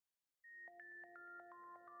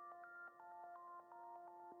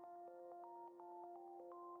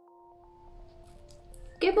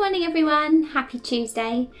Good morning everyone, happy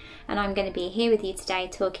Tuesday, and I'm going to be here with you today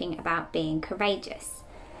talking about being courageous.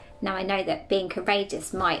 Now I know that being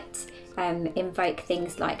courageous might invoke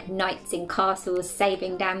things like knights in castles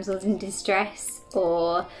saving damsels in distress,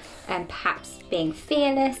 or perhaps being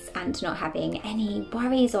fearless and not having any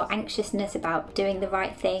worries or anxiousness about doing the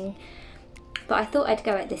right thing. But I thought I'd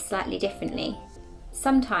go at this slightly differently.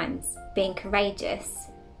 Sometimes being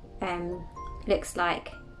courageous looks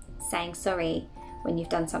like saying sorry when you've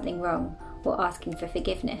done something wrong, or asking for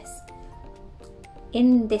forgiveness.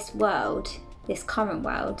 In this world, this current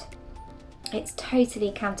world, it's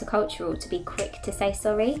totally countercultural to be quick to say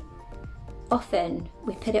sorry. Often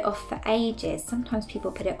we put it off for ages, sometimes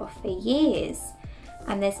people put it off for years,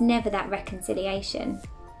 and there's never that reconciliation.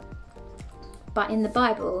 But in the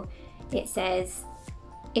Bible, it says,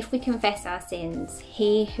 if we confess our sins,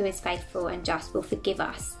 He who is faithful and just will forgive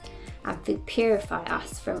us and purify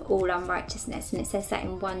us from all unrighteousness. And it says that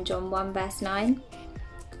in 1 John 1 verse 9.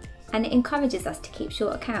 And it encourages us to keep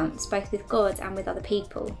short accounts, both with God and with other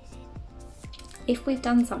people. If we've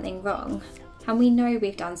done something wrong, and we know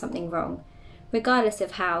we've done something wrong, regardless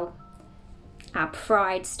of how our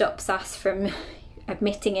pride stops us from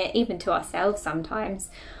admitting it, even to ourselves sometimes,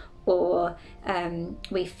 or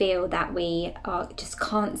we feel that we just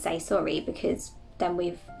can't say sorry because then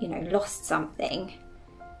we've lost something.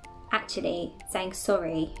 Actually, saying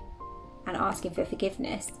sorry and asking for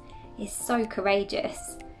forgiveness is so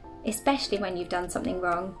courageous, especially when you've done something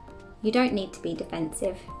wrong. You don't need to be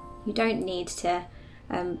defensive. You don't need to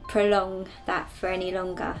prolong that for any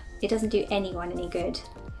longer. It doesn't do anyone any good,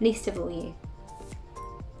 least of all you.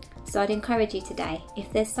 So I'd encourage you today,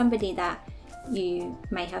 if there's somebody that you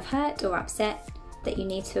may have hurt or upset that you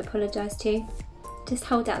need to apologise to, just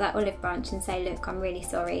hold out that olive branch and say, look, I'm really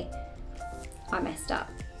sorry, I messed up.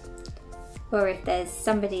 Or if there's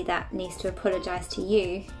somebody that needs to apologise to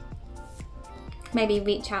you, maybe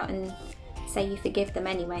reach out and say you forgive them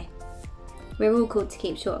anyway. We're all called to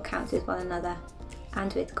keep short accounts with one another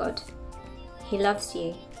and with God. He loves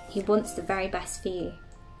you, He wants the very best for you,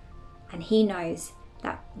 and He knows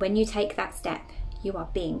that when you take that step, you are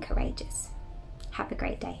being courageous. Have a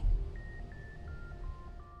great day.